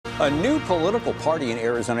A new political party in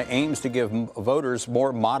Arizona aims to give voters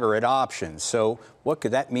more moderate options. So what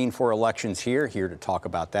could that mean for elections here? Here to talk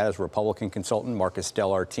about that is Republican consultant Marcus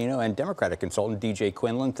Dellartino and Democratic consultant DJ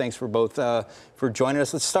Quinlan. Thanks for both for joining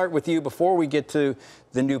us. Let's start with you. Before we get to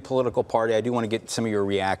the new political party, I do want to get some of your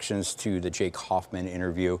reactions to the Jake Hoffman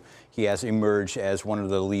interview. He has emerged as one of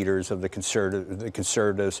the leaders of the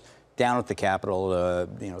conservatives down at the Capitol,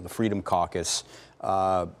 the Freedom Caucus.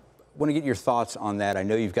 Want to get your thoughts on that. I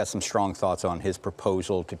know you've got some strong thoughts on his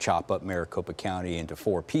proposal to chop up Maricopa County into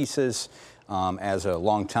 4 pieces. As a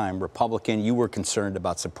longtime Republican, you were concerned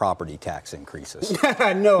about some property tax increases.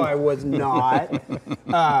 No, I was not.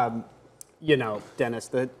 You know, Dennis,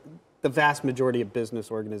 the vast majority of business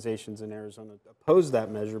organizations in Arizona oppose that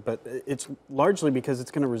measure, but it's largely because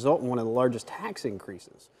it's going to result in one of the largest tax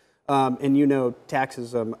increases. And you know,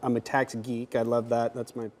 taxes, I'm a tax geek. I love that.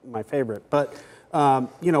 That's my favorite. But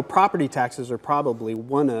you know, property taxes are probably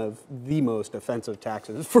one of the most offensive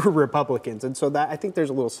taxes for Republicans. And so that I think there's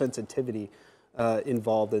a little sensitivity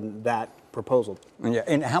involved in that proposal. Yeah,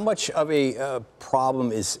 and how much of a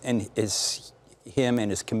problem is him and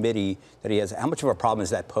his committee that he has, how much of a problem is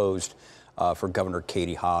that posed for Governor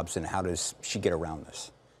Katie Hobbs, and how does she get around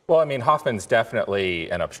this? Well, I mean, Hoffman's definitely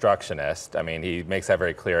an obstructionist. I mean, he makes that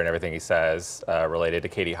very clear in everything he says related to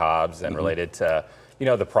Katie Hobbs and related to, you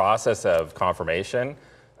know, the process of confirmation.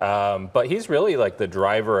 But he's really like the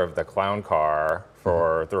driver of the clown car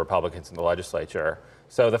for the Republicans in the legislature.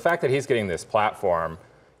 So the fact that he's getting this platform,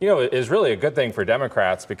 you know, is really a good thing for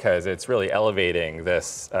Democrats because it's really elevating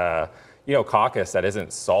this, you know, caucus that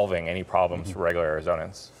isn't solving any problems for regular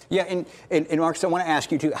Arizonans. Yeah, and Marcus, I want to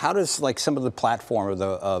ask you too, how does like some of the platform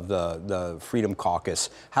of the Freedom Caucus,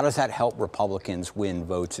 how does that help Republicans win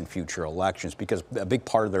votes in future elections? Because a big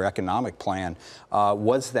part of their economic plan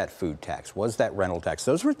was that food tax, was that rental tax.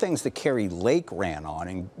 Those were things that Kari Lake ran on,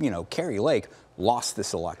 and you know, Kari Lake lost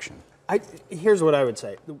this election. Here's what I would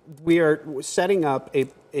say: we are setting up a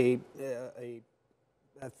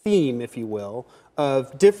theme, if you will,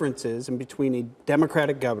 of differences in between a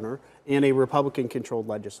Democratic governor and a Republican-controlled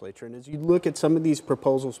legislature. And as you look at some of these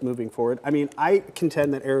proposals moving forward, I mean, I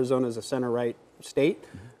contend that Arizona is a center-right state,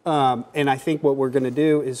 and I think what we're going to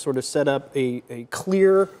do is sort of set up a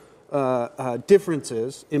clear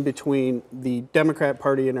differences in between the Democrat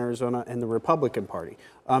Party in Arizona and the Republican Party.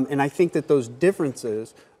 And I think that those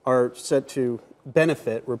differences are set to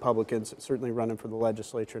benefit Republicans certainly running for the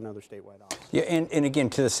legislature and other statewide offices. Yeah, and again,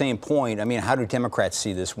 to the same point, I mean, how do Democrats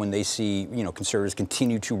see this when they see, you know, conservatives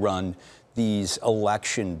continue to run these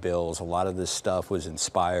election bills? A lot of this stuff was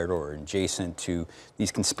inspired or adjacent to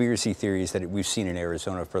these conspiracy theories that we've seen in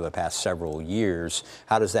Arizona for the past several years.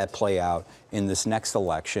 How does that play out in this next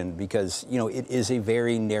election? Because, you know, it is a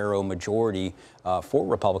very narrow majority for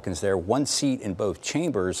Republicans there, 1 seat in both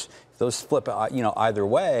chambers. If those flip, you know, either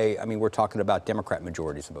way, I mean, we're talking about Democrat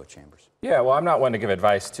majorities in both chambers. Yeah, well, I'm not one to give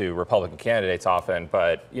advice to Republican candidates often,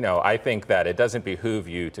 but, you know, I think that it doesn't behoove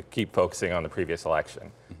you to keep focusing on the previous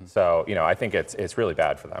election. So, you know, I think it's really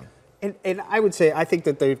bad for them. And I would say I think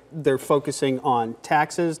that they're focusing on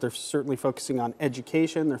taxes. They're certainly focusing on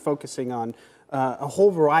education. They're focusing on a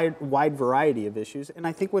whole wide variety of issues. And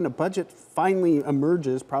I think when a budget finally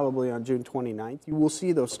emerges, probably on June 29th, you will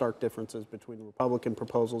see those stark differences between Republican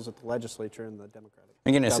proposals at the legislature and the Democratic.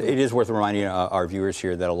 Again, it is worth reminding our viewers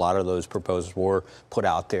here that a lot of those proposals were put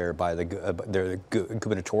out there by their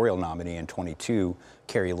gubernatorial nominee in 22,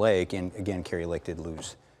 Kari Lake. And again, Kari Lake did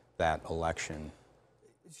lose that election.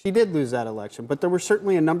 She did lose that election, but there were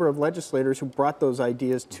certainly a number of legislators who brought those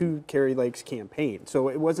ideas to Kari Lake's campaign. So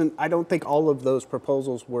it wasn't, I don't think all of those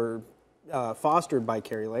proposals were fostered by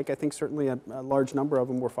Kari Lake. I think certainly a large number of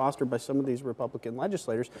them were fostered by some of these Republican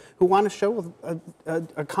legislators who want to show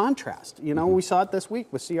a contrast. You know, we saw it this week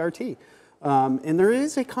with CRT, and there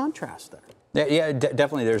is a contrast there. Yeah,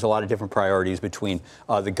 definitely. There's a lot of different priorities between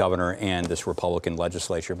the governor and this Republican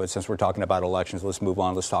legislature. But since we're talking about elections, let's move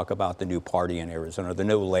on. Let's talk about the new party in Arizona, the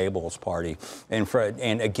No Labels Party. And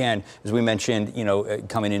again, as we mentioned, you know,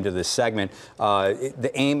 coming into this segment,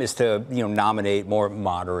 the aim is to, you know, nominate more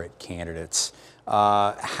moderate candidates.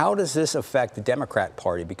 How does this affect the Democrat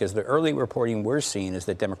Party? Because the early reporting we're seeing is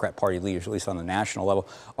that Democrat Party leaders, at least on the national level,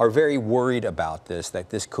 are very worried about this, that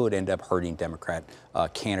this could end up hurting Democrat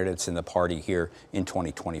candidates in the party here in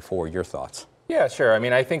 2024. Your thoughts? Yeah, sure. I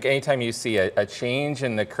mean, I think anytime you see a change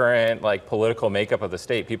in the current political makeup of the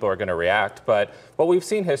state, people are going to react. But what we've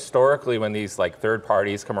seen historically when these third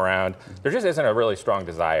parties come around, there just isn't a really strong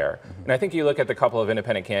desire. And I think you look at the couple of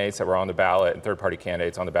independent candidates that were on the ballot and third party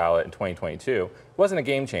candidates on the ballot in 2022, it wasn't a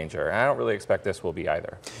game changer. And I don't really expect this will be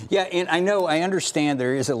either. Yeah, and I understand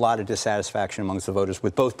there is a lot of dissatisfaction amongst the voters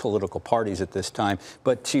with both political parties at this time.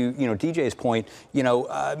 But to DJ's point,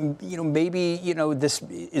 maybe this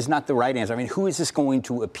is not the right answer. I mean, who is this going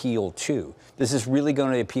to appeal to? This is really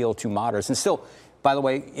going to appeal to moderates. And still, by the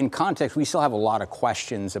way, in context, we still have a lot of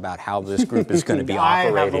questions about how this group is going to be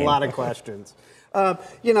operating. I have a lot of questions.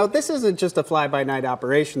 This isn't just a fly-by-night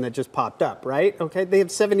operation that just popped up, right? Okay, they have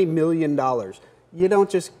 $70 million. You don't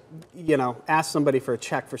just, ask somebody for a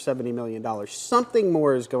check for $70 million. Something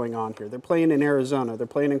more is going on here. They're playing in Arizona. They're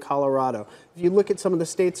playing in Colorado. If you look at some of the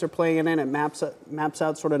states they're playing in, it maps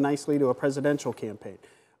out sort of nicely to a presidential campaign.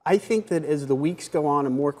 I think that as the weeks go on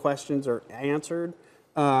and more questions are answered,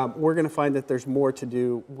 we're going to find that there's more to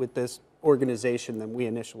do with this organization than we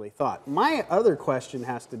initially thought. My other question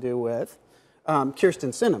has to do with Kyrsten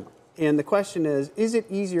Sinema. And the question is it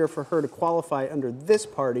easier for her to qualify under this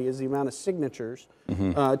party as the amount of signatures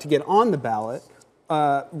to get on the ballot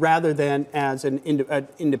rather than as an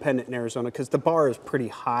independent in Arizona? Because the bar is pretty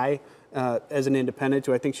high as an independent.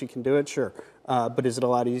 Do I think she can do it? Sure. But is it a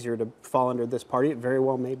lot easier to fall under this party? It very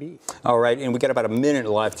well may be. All right, and we got about a minute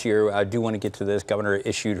left here. I do want to get to this. Governor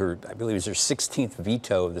issued her, I believe it was her 16th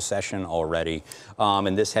veto of the session already.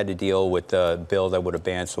 And this had to deal with the bill that would have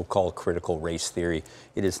banned so-called critical race theory.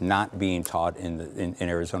 It is not being taught in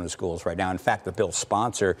Arizona schools right now. In fact, the bill's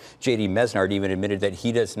sponsor, J.D. Mesnard, even admitted that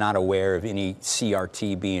he is not aware of any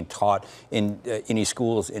CRT being taught in any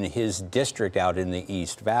schools in his district out in the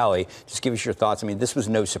East Valley. Just give us your thoughts. I mean, this was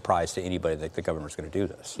no surprise to anybody that the governor's going to do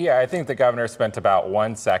this. Yeah, I think the governor spent about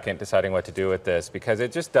 1 second deciding what to do with this because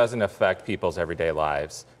it just doesn't affect people's everyday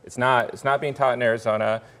lives. It's not being taught in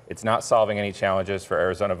Arizona. It's not solving any challenges for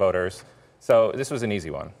Arizona voters. So this was an easy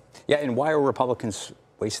one. Yeah, and why are Republicans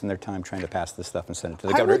wasting their time trying to pass this stuff and send it to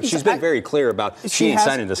the governor? She's been very clear about she ain't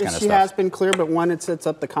signing this kind of stuff. She has been clear, but one, it sets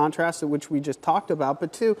up the contrast, which we just talked about.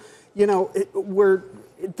 But two,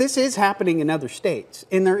 this is happening in other states,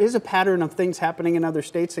 and there is a pattern of things happening in other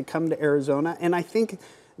states that come to Arizona. And I think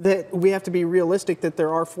that we have to be realistic that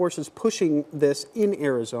there are forces pushing this in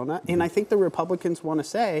Arizona. And I think the Republicans want to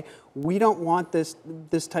say, we don't want this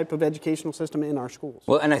type of educational system in our schools.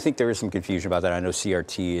 Well, and I think there is some confusion about that. I know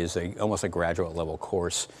CRT is almost a graduate level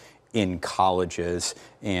course in colleges,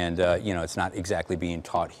 and it's not exactly being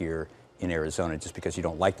taught here in Arizona. Just because you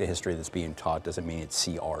don't like the history that's being taught doesn't mean it's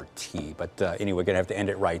CRT. But anyway, we're going to have to end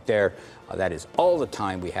it right there. That is all the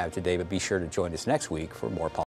time we have today, but be sure to join us next week for more politics.